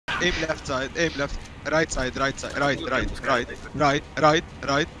Aim left side. Aim left. Right side. Right side. Right.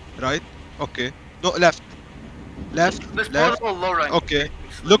 Okay. No, left. Left. Low rank. Okay.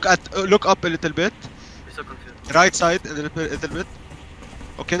 Look up a little bit. I'm so confused. Right side a little bit.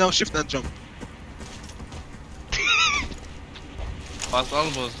 Okay, now shift and jump. Was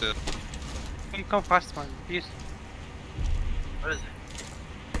almost there. Come fast, man. Please. Where is it?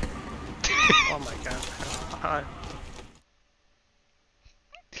 Oh my god.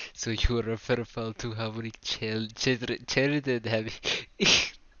 So you refer to how many children have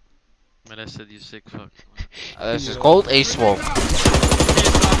Man, I said you sick fuck. This is called a swamp.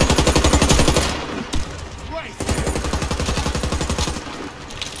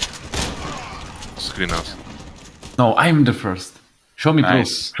 Screen us. No, I'm the first. Show me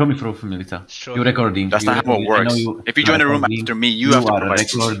Nice. proof. Show me proof, Milita. Show You're me. recording. That's You're not how it recording. works. If you join a room after me, you have to are provide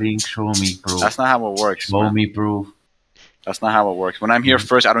proof. recording. Show me proof. That's not how it works. Show man. me proof. That's not how it works. When I'm here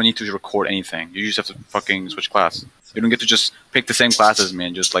first, I don't need to record anything. You just have to fucking switch class. You don't get to just pick the same class as me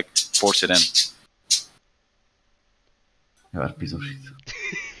and just like force it in. You are a piece of shit.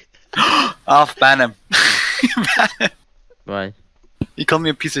 Alf, ban him. Why? He called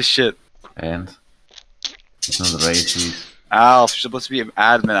me a piece of shit. And it's not racist. Alf, you're supposed to be an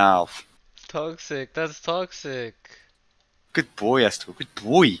admin, Alf. Toxic, that's toxic. Good boy, Esto. Good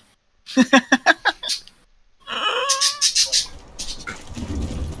boy.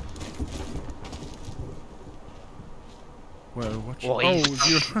 Well, watch. What Oh, is-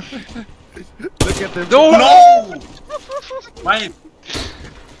 you. Look at them. No! Why?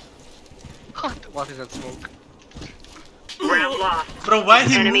 What is that smoke? Round lost. Bro, why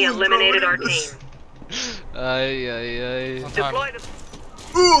he Enemy moved, eliminated bro? our team. Ay. Deploy the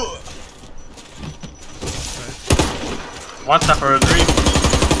One tap for a dream.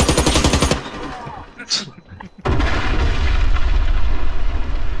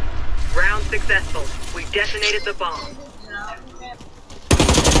 round successful. We detonated the bomb.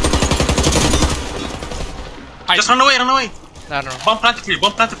 Just run away, run away. No. Bomb planted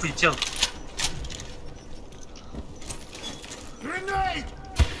for you, chill.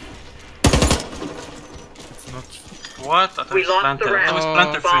 It's not. What? I thought We it was lost planted. the I thought it was round.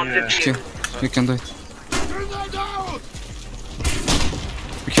 planted for Bomb you. defused. You can do it.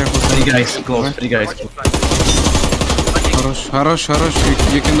 Be careful. 3 guys close. 3 guys close.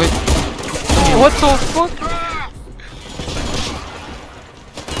 Harosh, you can do it. What the fuck?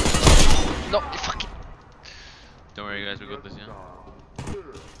 No, fucking. Don't worry guys, we got this, yeah?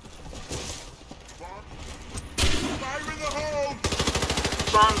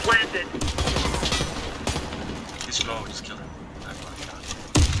 Bomb planted. He's low, just kill him.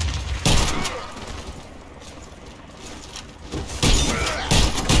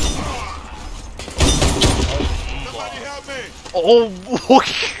 Oh,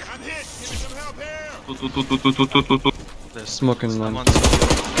 okay. There's Smoking, man. someone-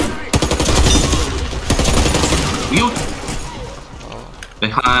 You. They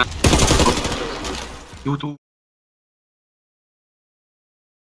have. You too.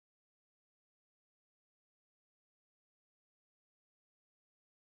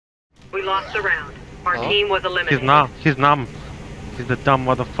 We lost the round. Our team was eliminated. He's numb. He's the dumb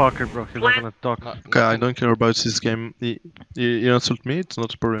motherfucker, bro. He's not gonna talk. Okay, I don't care about this game. You insult me, it's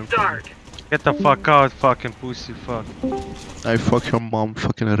not a problem. Start. Get the fuck out, fucking pussy, fuck. I fuck your mom,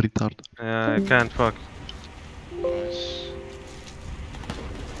 fucking retard. Yeah, I can't fuck.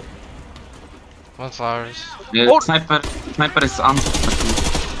 One flowers. Oh. Sniper is on.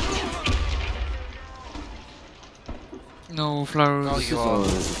 No flowers. No, you are.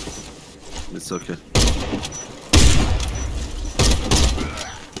 It's okay.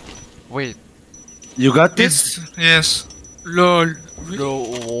 Wait. You got this? Yes. LOL. No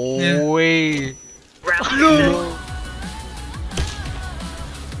Yeah. way. Round successful.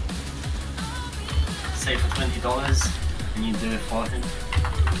 Say for $20 and you do it for him.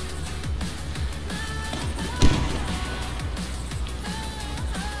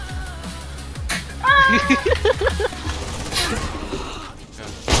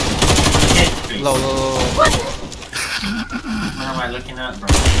 Low. What am I looking at, bro?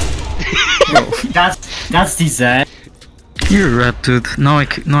 That's design. You're a rat, dude. Now I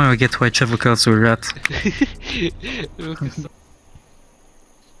get why Chevrolet's a rat.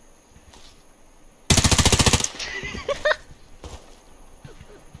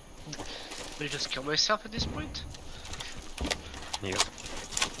 Did I just kill myself at this point?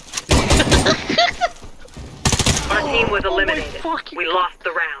 Our team was eliminated. We lost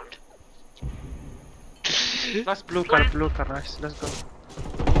the round. Let's blue car, nice. Let's go.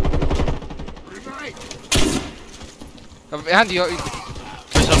 Behind you.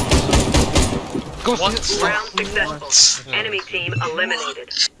 Go Round successful. Enemy team eliminated.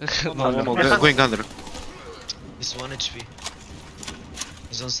 Going under. He's 1 HP.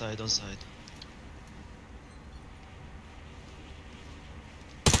 He's on side, on side.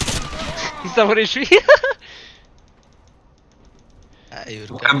 He's not 1 HP. Ah, you're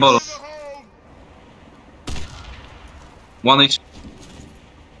Ball. 1 HP.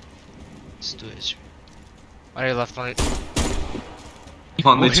 It's 2 HP. On your left, on it.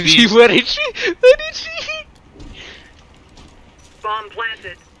 1 1 HP. HP, 1 HP, 1 HP. Bomb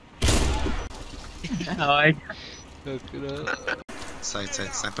planted. Side,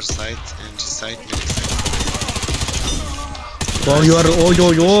 sniper side, and side, medic side. Oh, you are.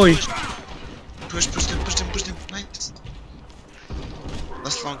 Oi. Push them, nice.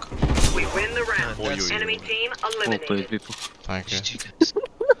 Last long. We win the round. Enemy team eliminated. Thank you.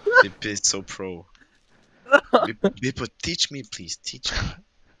 BP is so pro. Bipo, teach me, please, teach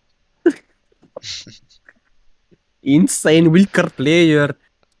me. Insane Wilker player.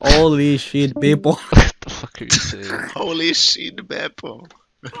 Holy shit, Beppo. What the fuck are you saying? Holy shit, Beppo.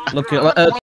 Look,